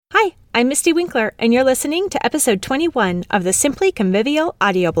Hi, I'm Misty Winkler, and you're listening to episode 21 of the Simply Convivial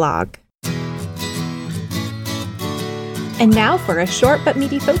audio blog. And now for a short but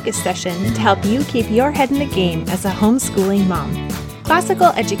meaty focus session to help you keep your head in the game as a homeschooling mom. Classical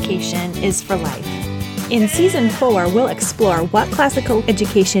education is for life. In Season 4, we'll explore what classical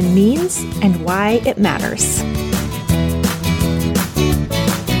education means and why it matters.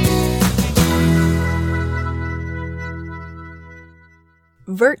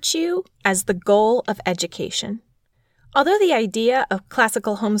 Virtue as the goal of education. Although the idea of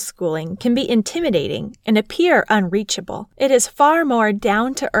classical homeschooling can be intimidating and appear unreachable, it is far more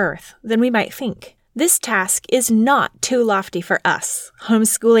down to earth than we might think. This task is not too lofty for us,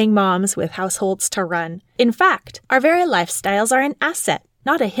 homeschooling moms with households to run. In fact, our very lifestyles are an asset,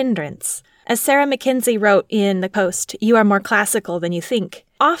 not a hindrance. As Sarah Mackenzie wrote in the post, "You are more classical than you think."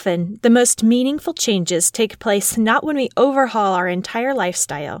 Often, the most meaningful changes take place not when we overhaul our entire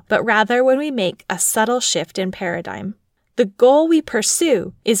lifestyle, but rather when we make a subtle shift in paradigm. The goal we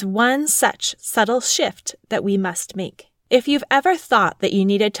pursue is one such subtle shift that we must make. If you've ever thought that you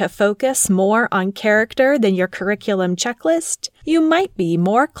needed to focus more on character than your curriculum checklist, you might be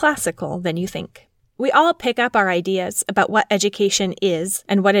more classical than you think. We all pick up our ideas about what education is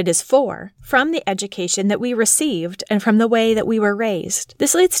and what it is for from the education that we received and from the way that we were raised.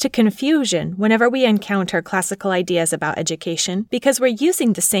 This leads to confusion whenever we encounter classical ideas about education because we're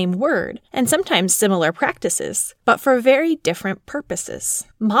using the same word and sometimes similar practices, but for very different purposes.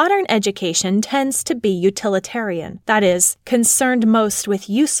 Modern education tends to be utilitarian, that is, concerned most with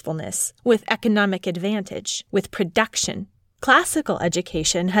usefulness, with economic advantage, with production. Classical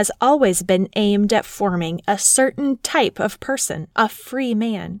education has always been aimed at forming a certain type of person, a free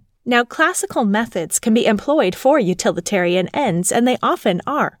man. Now, classical methods can be employed for utilitarian ends, and they often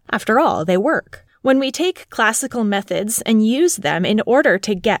are. After all, they work. When we take classical methods and use them in order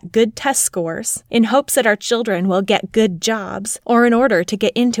to get good test scores, in hopes that our children will get good jobs, or in order to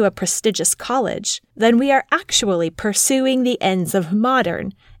get into a prestigious college, then we are actually pursuing the ends of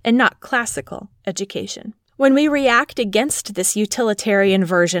modern and not classical education. When we react against this utilitarian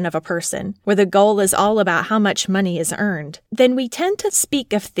version of a person, where the goal is all about how much money is earned, then we tend to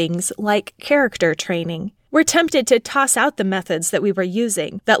speak of things like character training. We're tempted to toss out the methods that we were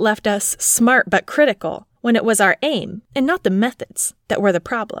using that left us smart but critical when it was our aim, and not the methods that were the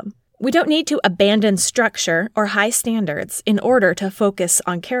problem. We don't need to abandon structure or high standards in order to focus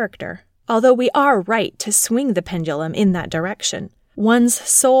on character, although we are right to swing the pendulum in that direction. One's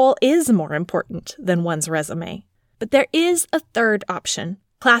soul is more important than one's resume. But there is a third option,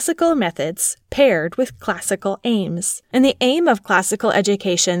 classical methods paired with classical aims. And the aim of classical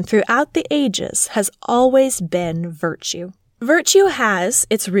education throughout the ages has always been virtue. Virtue has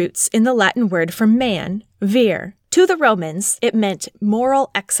its roots in the Latin word for man, vir. To the Romans, it meant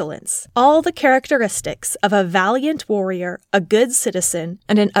moral excellence, all the characteristics of a valiant warrior, a good citizen,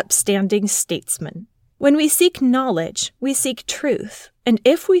 and an upstanding statesman. When we seek knowledge, we seek truth. And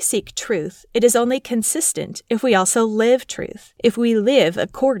if we seek truth, it is only consistent if we also live truth, if we live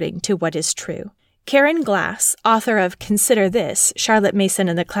according to what is true. Karen Glass, author of Consider This, Charlotte Mason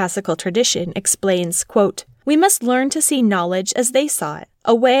and the Classical Tradition, explains, quote, "We must learn to see knowledge as they saw it,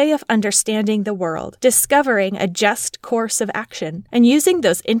 a way of understanding the world, discovering a just course of action, and using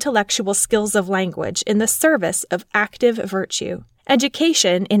those intellectual skills of language in the service of active virtue.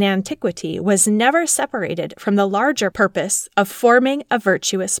 Education in antiquity was never separated from the larger purpose of forming a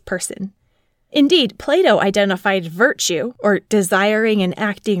virtuous person." Indeed, Plato identified virtue, or desiring and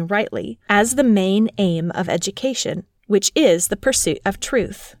acting rightly, as the main aim of education, which is the pursuit of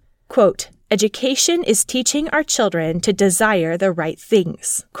truth. Quote, "Education is teaching our children to desire the right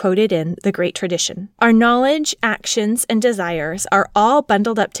things," quoted in The Great Tradition. Our knowledge, actions, and desires are all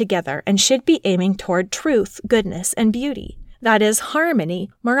bundled up together and should be aiming toward truth, goodness, and beauty. That is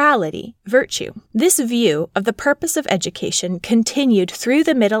harmony, morality, virtue. This view of the purpose of education continued through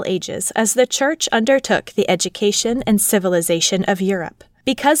the Middle Ages as the Church undertook the education and civilization of Europe.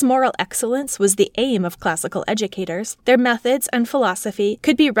 Because moral excellence was the aim of classical educators, their methods and philosophy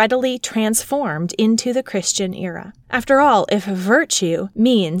could be readily transformed into the Christian era. After all, if virtue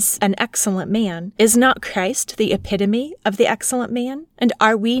means an excellent man, is not Christ the epitome of the excellent man? And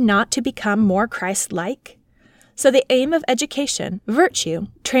are we not to become more Christ-like? So the aim of education, virtue,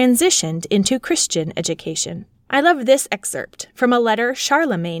 transitioned into Christian education. I love this excerpt from a letter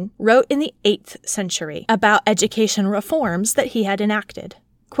Charlemagne wrote in the 8th century about education reforms that he had enacted.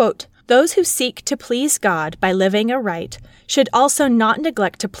 Quote, "Those who seek to please God by living aright should also not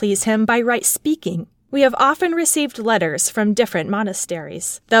neglect to please him by right speaking. We have often received letters from different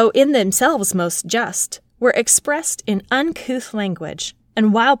monasteries, though in themselves most just, were expressed in uncouth language.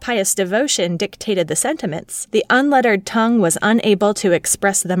 And while pious devotion dictated the sentiments, the unlettered tongue was unable to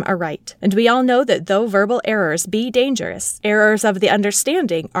express them aright. And we all know that though verbal errors be dangerous, errors of the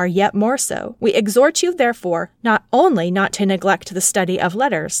understanding are yet more so. We exhort you, therefore, not only not to neglect the study of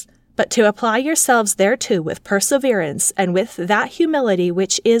letters, but to apply yourselves thereto with perseverance and with that humility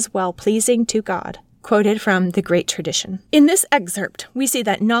which is well-pleasing to God. Quoted from The Great Tradition. In this excerpt, we see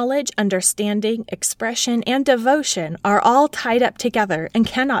that knowledge, understanding, expression, and devotion are all tied up together and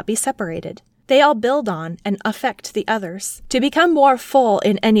cannot be separated. They all build on and affect the others. To become more full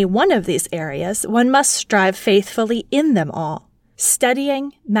in any one of these areas, one must strive faithfully in them all.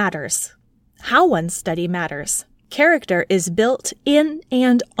 Studying matters. How one study matters. Character is built in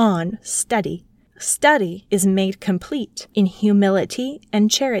and on study. Study is made complete in humility and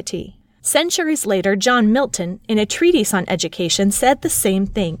charity. Centuries later, John Milton, in a treatise on education, said the same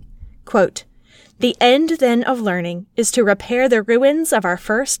thing. Quote, "The end, then, of learning is to repair the ruins of our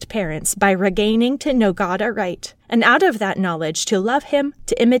first parents by regaining to know God aright, and out of that knowledge to love him,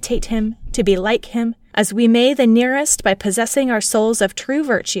 to imitate him, to be like him, as we may the nearest by possessing our souls of true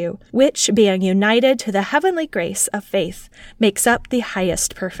virtue, which, being united to the heavenly grace of faith, makes up the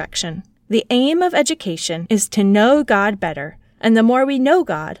highest perfection. The aim of education is to know God better, and the more we know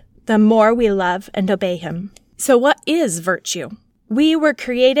God, the more we love and obey him." So what is virtue? We were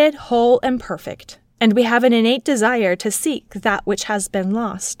created whole and perfect, and we have an innate desire to seek that which has been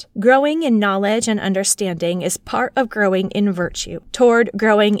lost. Growing in knowledge and understanding is part of growing in virtue, toward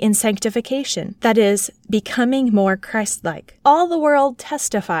growing in sanctification, that is, becoming more Christ-like. All the world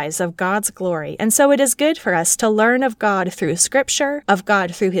testifies of God's glory, and so it is good for us to learn of God through Scripture, of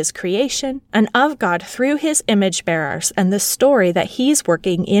God through his creation, and of God through his image bearers and the story that he's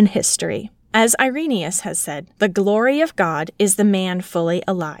working in history. As Irenaeus has said, the glory of God is the man fully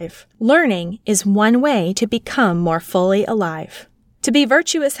alive. Learning is one way to become more fully alive. To be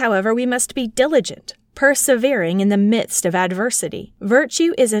virtuous, however, we must be diligent, persevering in the midst of adversity.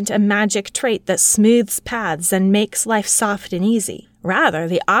 Virtue isn't a magic trait that smooths paths and makes life soft and easy. Rather,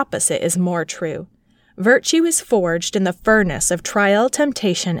 the opposite is more true. Virtue is forged in the furnace of trial,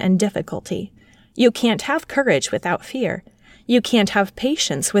 temptation, and difficulty. You can't have courage without fear. You can't have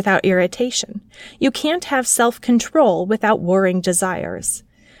patience without irritation. You can't have self-control without warring desires.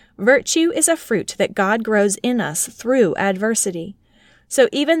 Virtue is a fruit that God grows in us through adversity. So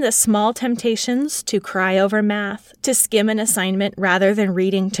even the small temptations to cry over math, to skim an assignment rather than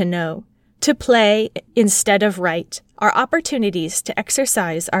reading to know, to play instead of write, are opportunities to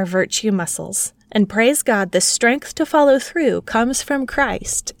exercise our virtue muscles. And praise God, the strength to follow through comes from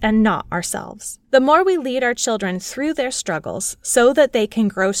Christ and not ourselves. The more we lead our children through their struggles so that they can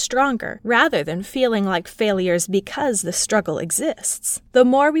grow stronger, rather than feeling like failures because the struggle exists, the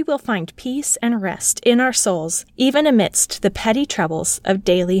more we will find peace and rest in our souls, even amidst the petty troubles of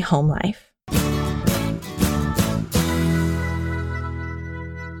daily home life.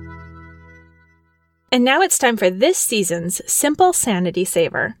 And now it's time for this season's Simple Sanity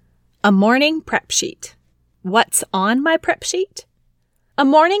Saver. A morning prep sheet. What's on my prep sheet? A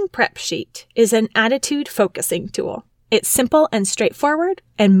morning prep sheet is an attitude focusing tool. It's simple and straightforward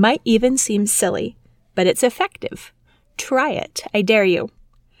and might even seem silly, but it's effective. Try it, I dare you.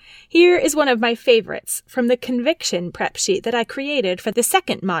 Here is one of my favorites from the Conviction prep sheet that I created for the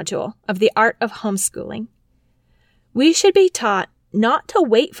second module of the Art of Homeschooling. We should be taught not to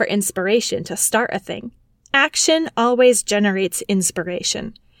wait for inspiration to start a thing. Action always generates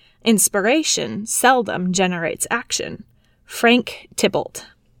inspiration. Inspiration seldom generates action. Frank Tybalt.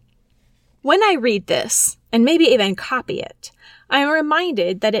 When I read this, and maybe even copy it, I am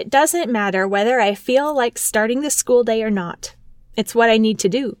reminded that it doesn't matter whether I feel like starting the school day or not. It's what I need to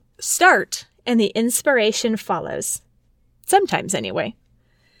do. Start, and the inspiration follows. Sometimes, anyway.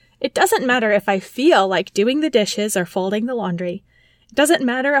 It doesn't matter if I feel like doing the dishes or folding the laundry. It doesn't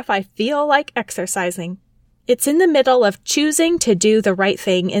matter if I feel like exercising. It's in the middle of choosing to do the right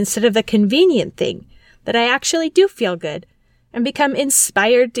thing instead of the convenient thing that I actually do feel good and become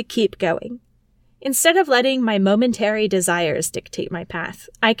inspired to keep going. Instead of letting my momentary desires dictate my path,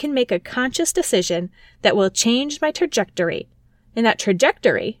 I can make a conscious decision that will change my trajectory, and that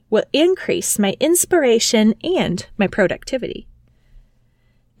trajectory will increase my inspiration and my productivity.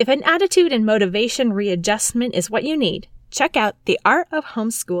 If an attitude and motivation readjustment is what you need, check out The Art of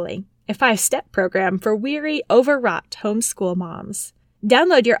Homeschooling, a 5-step program for weary, overwrought homeschool moms.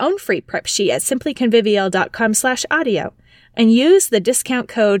 Download your own free prep sheet at simplyconvivial.com/audio and use the discount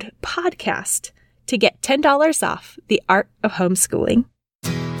code PODCAST to get $10 off The Art of Homeschooling.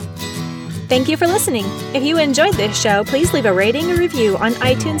 Thank you for listening. If you enjoyed this show, please leave a rating and review on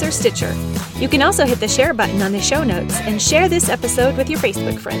iTunes or Stitcher. You can also hit the share button on the show notes and share this episode with your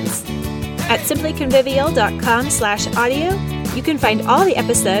Facebook friends. At simplyconvivial.com/audio, you can find all the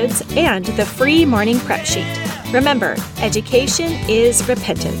episodes and the free morning prep sheet. Remember, education is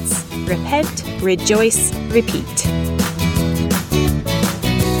repentance. Repent, rejoice, repeat.